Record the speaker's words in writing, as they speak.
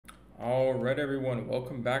Alright everyone,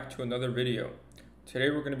 welcome back to another video. Today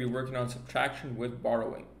we're going to be working on subtraction with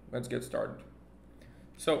borrowing. Let's get started.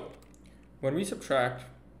 So, when we subtract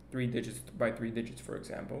 3 digits by 3 digits, for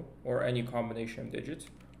example, or any combination of digits,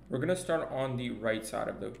 we're going to start on the right side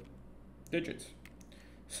of the digits.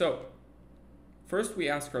 So, first we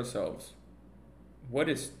ask ourselves, what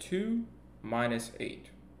is 2 minus 8?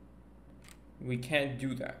 We can't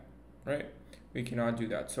do that, right? We cannot do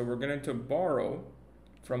that. So we're going to borrow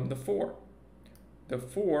from the 4. The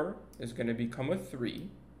 4 is going to become a 3.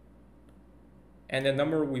 And the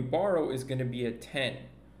number we borrow is going to be a 10.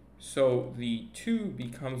 So the 2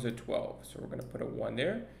 becomes a 12. So we're going to put a 1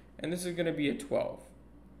 there. And this is going to be a 12.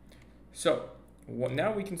 So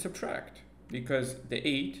now we can subtract because the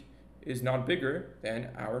 8 is not bigger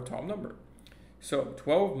than our top number. So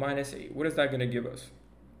 12 minus 8, what is that going to give us?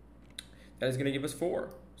 That is going to give us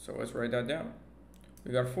 4. So let's write that down.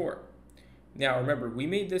 We got 4. Now remember, we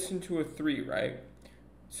made this into a 3, right?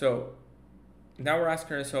 So now we're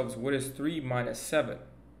asking ourselves, what is 3 minus 7?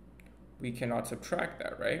 We cannot subtract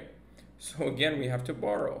that, right? So again, we have to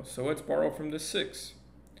borrow. So let's borrow from the 6.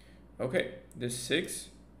 Okay, this 6,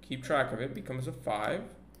 keep track of it, becomes a 5.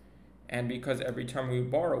 And because every time we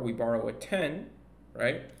borrow a 10,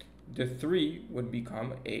 right? The 3 would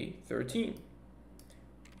become a 13.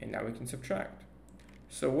 And now we can subtract.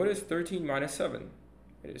 So what is 13 minus 7?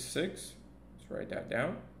 It is 6. Let's write that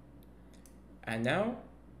down. And now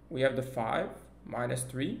we have the 5 minus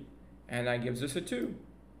 3, and that gives us a 2.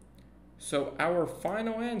 So our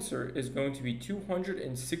final answer is going to be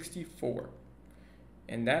 264.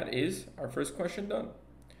 And that is our first question done.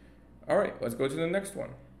 All right, let's go to the next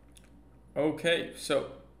one. Okay,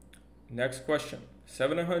 so next question.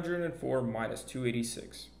 704 minus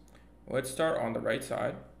 286. Let's start on the right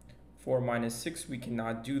side. 4 minus 6, we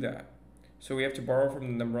cannot do that. So we have to borrow from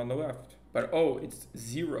the number on the left. But oh, it's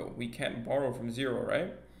 0. We can't borrow from 0,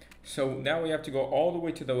 right? So now we have to go all the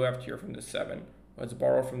way to the left here from the 7. Let's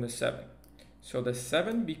borrow from the 7. So the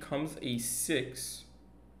 7 becomes a 6.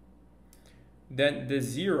 Then the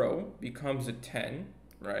 0 becomes a 10,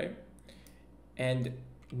 right? And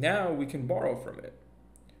now we can borrow from it.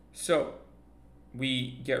 So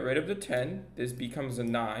we get rid of the 10. This becomes a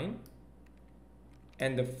 9.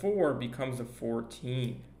 And the 4 becomes a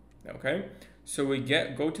 14. Okay, so we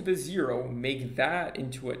go to the 0, make that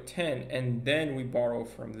into a 10, and then we borrow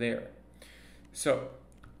from there. So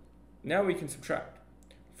now we can subtract.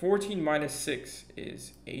 14 minus 6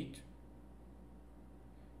 is 8.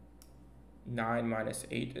 9 minus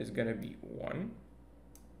 8 is going to be 1.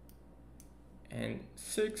 And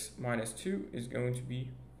 6 minus 2 is going to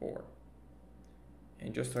be 4.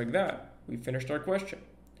 And just like that, we finished our question.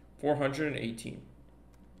 418.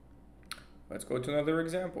 Let's go to another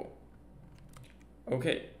example.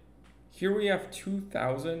 Okay, here we have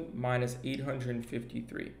 2,000 minus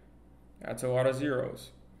 853. That's a lot of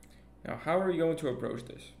zeros. Now, how are we going to approach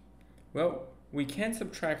this? Well, we can't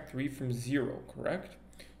subtract 3 from 0, correct?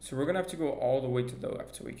 So we're going to have to go all the way to the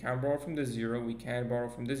left. So we can't borrow from the 0, we can't borrow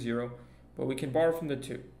from the 0, but we can borrow from the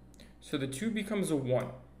 2. So the 2 becomes a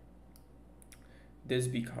 1. This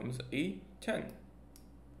becomes a 10.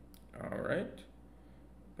 All right.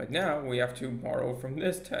 But now we have to borrow from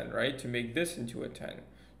this 10, right? To make this into a 10.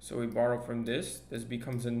 So we borrow from this. This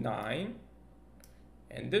becomes a 9.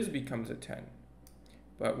 And this becomes a 10.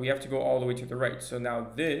 But we have to go all the way to the right. So now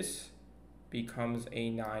this becomes a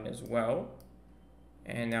 9 as well.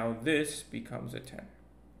 And now this becomes a 10.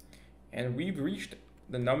 And we've reached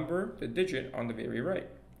the number, the digit on the very right.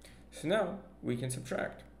 So now we can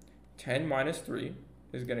subtract. 10 minus 3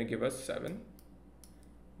 is going to give us 7.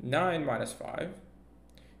 9 minus 5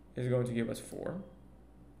 is going to give us 4.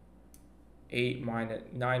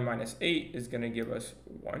 9 minus 8 is going to give us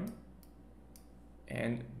 1.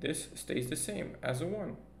 And this stays the same as a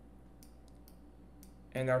 1.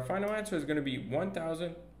 And our final answer is going to be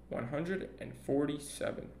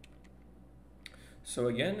 1,147. So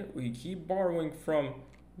again, we keep borrowing from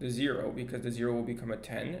the 0 because the 0 will become a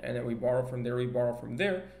 10. And then we borrow from there,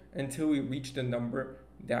 until we reach the number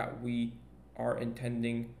that we are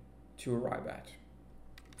intending to arrive at.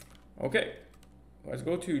 Okay, let's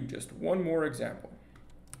go to just one more example.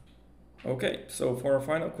 Okay, so for our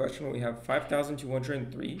final question, we have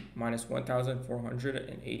 5,203 minus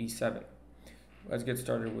 1,487. Let's get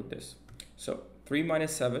started with this. So 3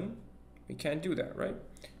 minus 7, we can't do that, right?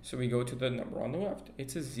 So we go to the number on the left.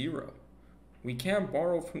 It's a 0. We can't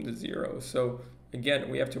borrow from the 0. So again,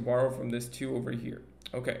 we have to borrow from this 2 over here.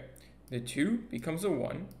 Okay, the 2 becomes a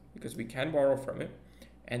 1 because we can borrow from it.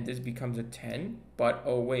 And this becomes a 10, but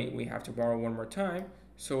oh wait, we have to borrow one more time,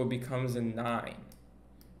 so it becomes a 9.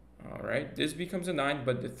 All right, this becomes a 9,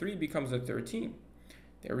 but the 3 becomes a 13.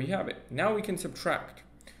 There we have it. Now we can subtract.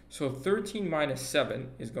 So 13 minus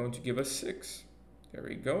 7 is going to give us 6. There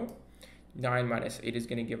we go. 9 minus 8 is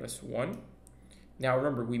going to give us 1. Now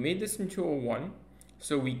remember, we made this into a 1,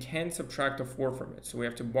 so we can subtract a 4 from it. So we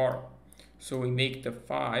have to borrow. So we make the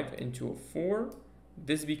 5 into a 4.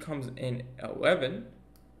 This becomes an 11,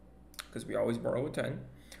 because we always borrow a 10.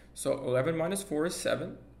 So 11 minus 4 is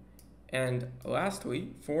 7. And lastly,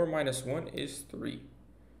 4 minus 1 is 3.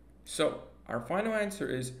 So our final answer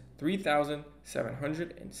is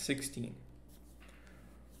 3,716.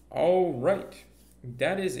 All right,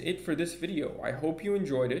 that is it for this video. I hope you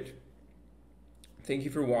enjoyed it. Thank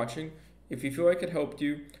you for watching. If you feel like it helped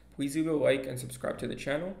you, please leave a like and subscribe to the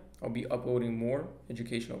channel. I'll be uploading more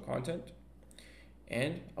educational content.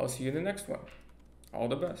 And I'll see you in the next one. All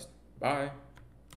the best. Bye.